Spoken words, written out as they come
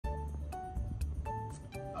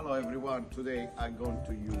Hello everyone, today I'm going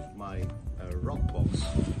to use my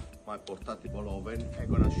ROCCBOX, my portable oven. I'm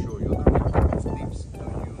going to show you the couple of tips to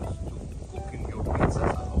use to cooking your pizza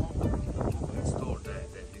at home, to install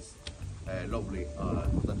this lovely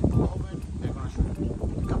portable oven. I'm going to show you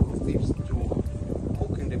a couple of tips to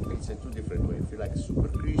cooking the pizza in two different ways. If you like super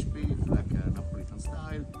crispy, if you like Napolitan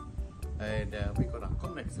style. And we're going to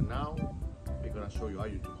connect now. We're going to show you how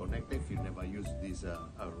you connect it if you never used this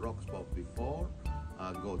ROCCBOX before.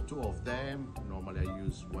 I got two of them. Normally I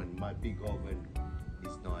use when my big oven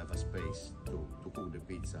is not have a space to cook the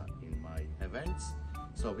pizza in my events.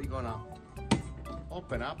 So we're gonna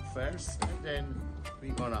open up first and then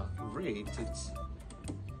we're gonna rate it.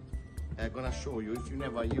 I'm gonna show you, if you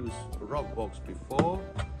never used ROCCBOX before,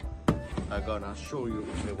 I'm gonna show you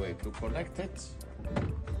the way to connect it.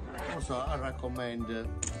 Also I recommend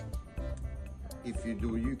if you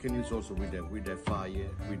do, you can use also with the fire,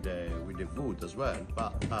 with the wood as well.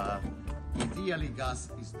 But ideally, gas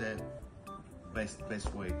is the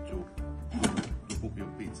best way to cook your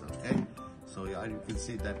pizza. Okay, so yeah, you can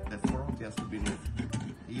see that the front has to be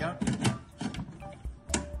here.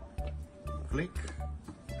 Click,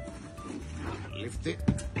 lift it,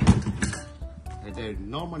 and then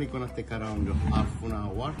normally gonna take around half an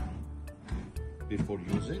hour before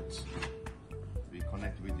use it.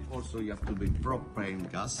 Connect with it. Also, you have to be propane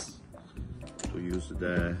gas to use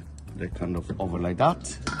the kind of oven like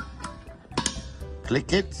that.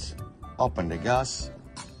 Click it, open the gas,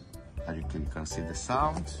 and you can see the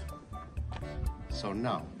sound. So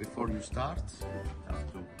now, before you start, you have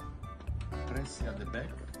to press here at the back.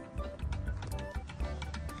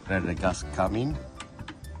 Let the gas come in,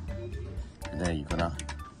 and then you're gonna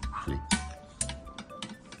click.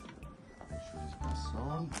 Make sure this gas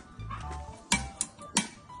on.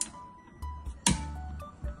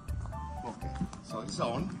 So it's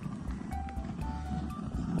on.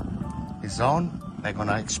 It's on. I'm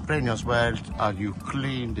gonna explain as well how you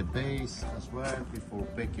clean the base as well before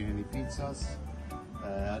baking any pizzas.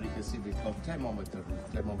 As you can see, we got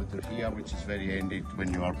thermometer here, which is very handy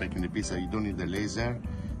when you are baking the pizza. You don't need the laser.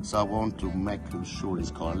 So I want to make sure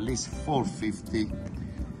it's got at least 450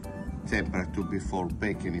 temperature before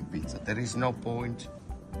baking a pizza. There is no point.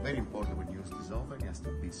 Very important when you use this oven, it has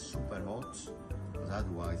to be super hot.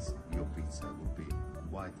 Otherwise your pizza will be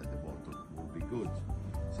white at the bottom, will be good.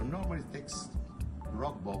 So normally it takes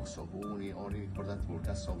ROCCBOX or only for that work,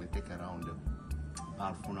 that's all, it take around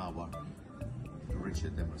half an hour to reach the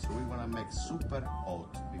temperature. So we want to make super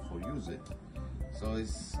hot before use it. So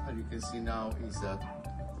it's, as you can see now,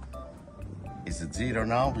 it's at 0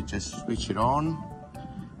 now. We just switch it on.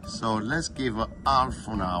 So let's give a half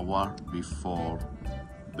an hour before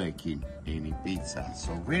baking any pizza.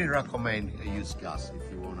 So really recommend use gas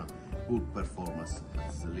if you want a good performance.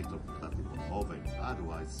 It's a little portable oven.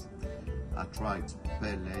 Otherwise, I tried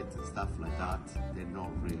pellet stuff like that. They're not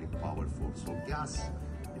really powerful. So gas,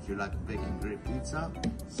 if you like baking great pizza,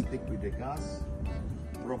 stick with the gas.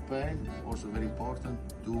 Propane, also very important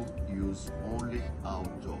to use only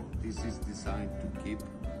outdoor. This is designed to keep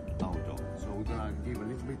outdoor. So we're gonna give a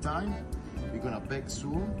little bit time. We're gonna bake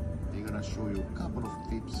soon. I'm gonna show you a couple of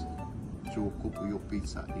tips to cook your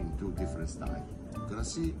pizza in two different styles. You're gonna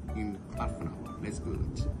see in half an hour. Let's do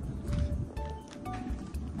it.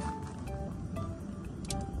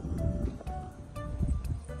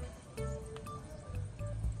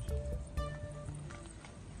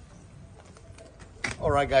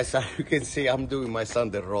 Alright guys, as you can see, I'm doing my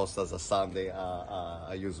Sunday roast as a Sunday.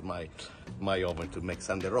 I use my oven to make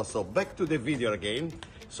Sunday roast. So back to the video again.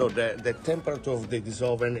 So the temperature of this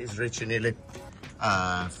oven is reaching nearly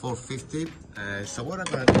 450. So what I'm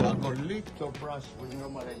gonna do, I've got a little brush we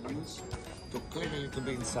normally use to clean a little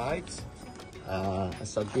bit inside.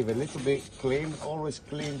 So give a little bit clean, always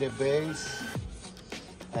clean the base.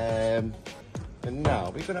 And now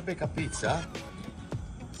we're gonna bake a pizza.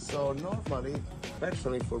 So normally,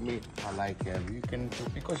 personally for me, I like you can do,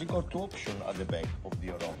 because you got two options at the back of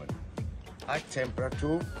your oven. High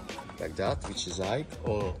temperature, like that, which is high,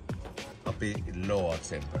 or a bit lower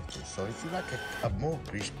temperature. So if you like a more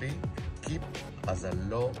crispy, keep as a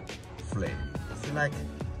low flame. If you like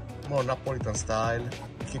more Napolitan style,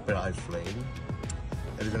 keep a high flame.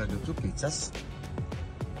 And we're gonna do two pizzas.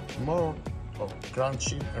 More of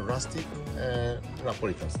crunchy and rustic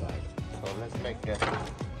Napolitan style. So let's make the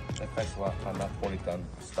first one a Napolitan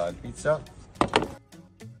style pizza.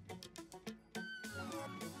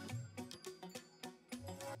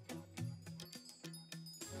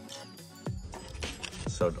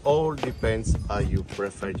 So it all depends how you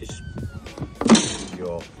prefer this,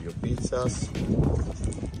 your pizzas.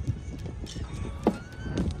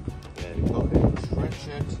 There you go, stretch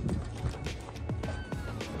it.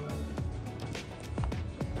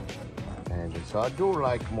 And so I do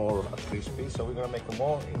like more crispy, so we're gonna make it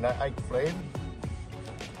more in a high flame.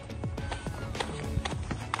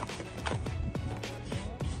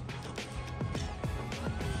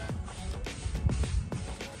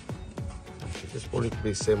 Just put a little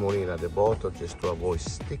bit semolina at the bottom just to avoid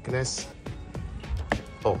thickness.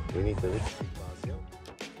 Oh, we need a little bit basil.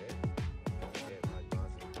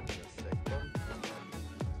 Okay.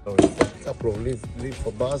 So a couple of leaves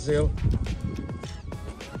for basil.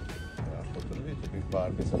 Put a little bit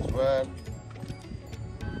parmesan as well.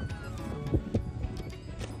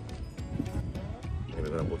 And we're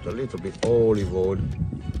gonna put a little bit olive oil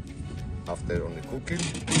after on the cooking.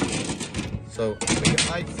 So make a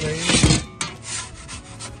high flame.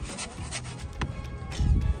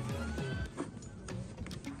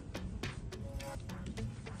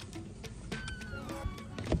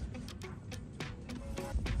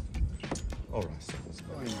 Alright, so let's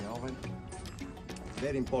go in the oven.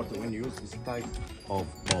 Very important when you use this type of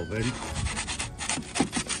oven.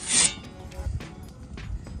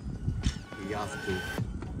 You have to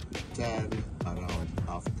turn around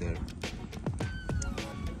after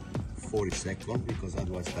 40 seconds because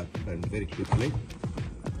otherwise that burns very quickly.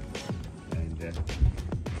 And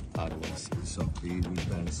otherwise, so it will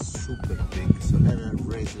burn super big. So let it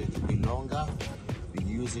raise a little bit longer. We're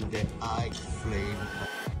using the high flame.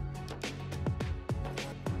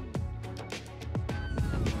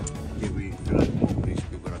 If you like more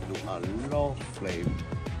crispy, we're gonna do a low flame,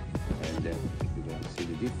 and then you're gonna see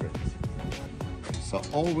the difference. So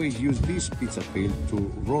always use this pizza peel to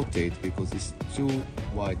rotate because it's too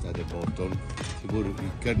white at the bottom.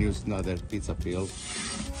 You can use another pizza peel.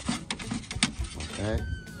 Okay.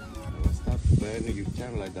 When it starts burning, you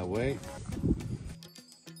turn like that way.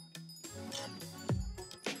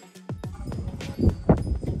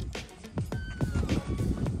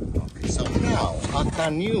 Okay, so now I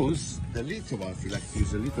can use the little one. If you like to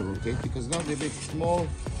use a little rotate, because now they make small,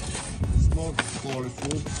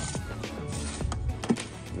 colorful.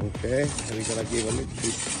 Okay, and we're gonna give a little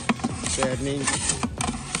bit turning.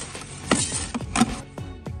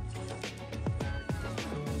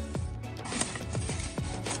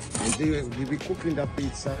 And we'll be cooking the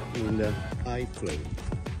pizza in the high flame.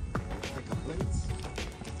 Take a plate.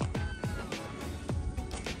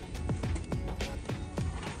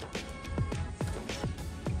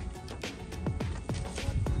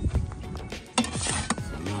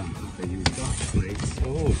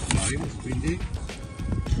 Oh, fine, quindi.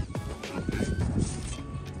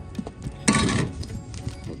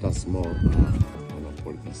 So that's more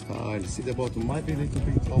Napolitan style. See the bottom might be a little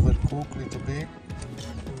bit overcooked, a little bit.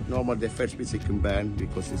 Normal the first pizza can burn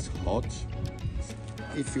because it's hot.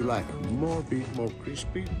 If you like more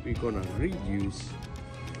crispy, we're gonna reduce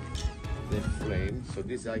the flame. So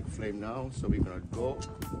this is high flame now, so we're gonna go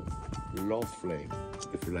low flame.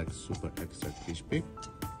 If you like super extra crispy.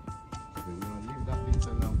 We're gonna leave that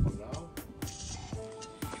pizza now for now.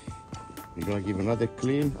 We're gonna give another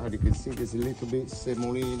clean. As you can see, there's a little bit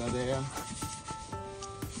semolina there.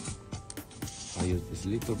 I use this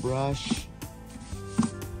little brush.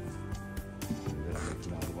 And then I'll make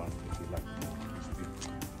another one if you like more crispy.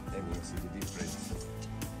 Then we'll see the difference.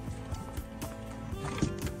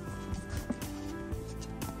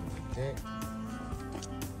 Okay.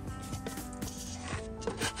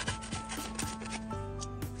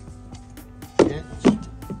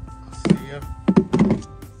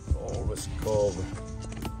 Always cover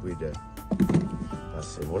with the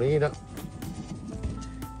semolina,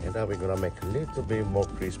 and now we're gonna make a little bit more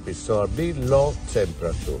crispy, so a bit low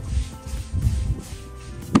temperature.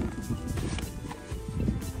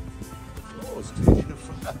 Oh, it's going to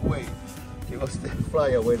fly away. It was to fly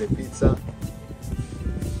away the pizza.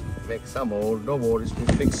 Make some hole, no worries, we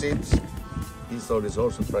fix it. This hole is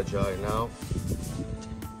also fragile now.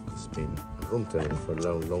 It's been room temperature for a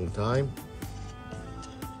long time.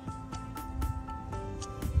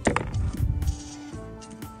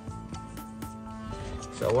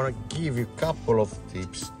 So I want to give you a couple of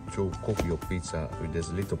tips to cook your pizza with this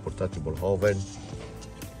little portable oven.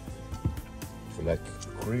 If you like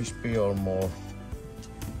crispy or more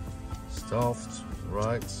stuffed,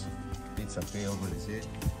 right? Pizza peel, what is it?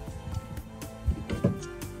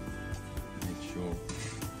 Make sure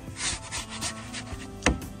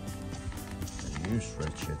you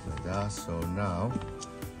stretch it like that. So now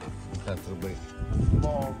that will be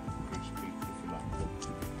more crispy if you like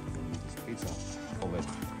this pizza oven.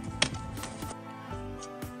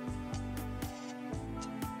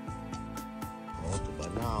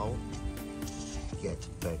 But now get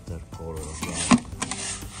better color again.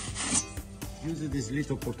 Using this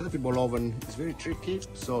little portable oven is very tricky.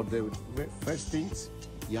 So the first things,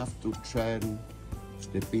 you have to turn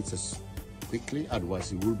the pizzas quickly,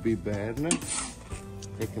 otherwise it will be burned.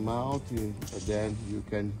 Take them out, and then you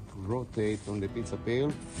can rotate on the pizza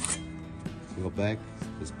pail. Go back.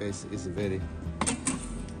 The space is very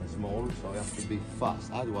small, so you have to be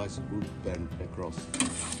fast, otherwise it will burn across. There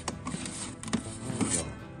we go.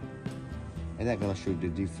 And I'm gonna show you the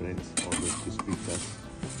difference of these pizzas.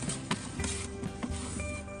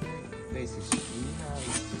 This is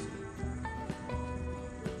nice.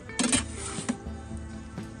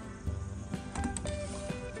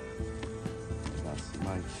 That's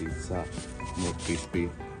my pizza, more crispy.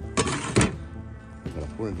 I'm gonna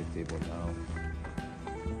put it on the table now.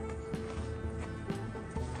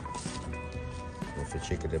 If you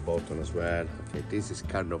check the bottom as well. Okay, this is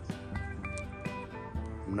kind of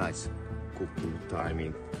nice cooking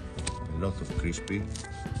timing. A lot of crispy.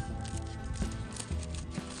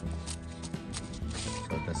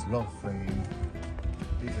 So that's low flame.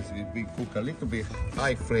 This is will be cooked a little bit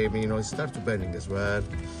high flame, you know, it starts burning as well.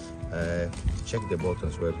 Check the bottom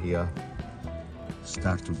as well here.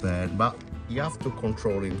 Start to burn, but you have to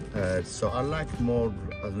control it. So I like more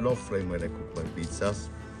a low flame when I cook my pizzas.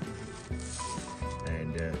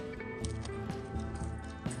 And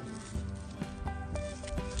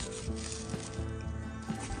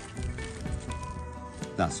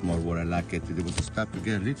that's more what I like it. It was start to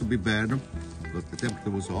get a little bit burned because the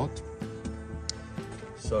temperature was hot.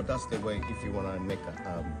 So that's the way if you want to make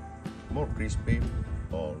a more crispy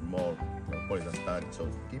or more style. So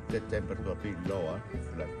keep the temperature a bit lower if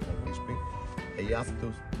you like more crispy, and you have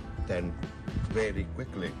to turn very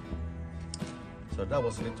quickly. So that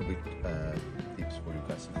was a little bit tips for you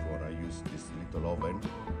guys if you want to use this little oven.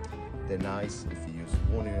 They're nice if you use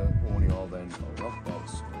uni oven or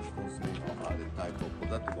ROCCBOX or other type of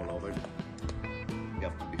portable oven. You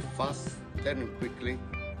have to be fast, turning quickly,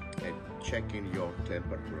 and checking your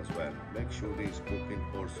temperature as well. Make sure it's cooking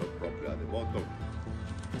also properly at the bottom.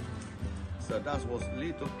 So that was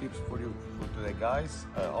little tips for you for today, guys.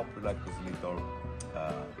 I hope you like this little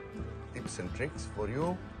tips and tricks for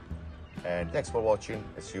you. And thanks for watching.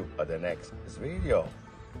 See you at the next video.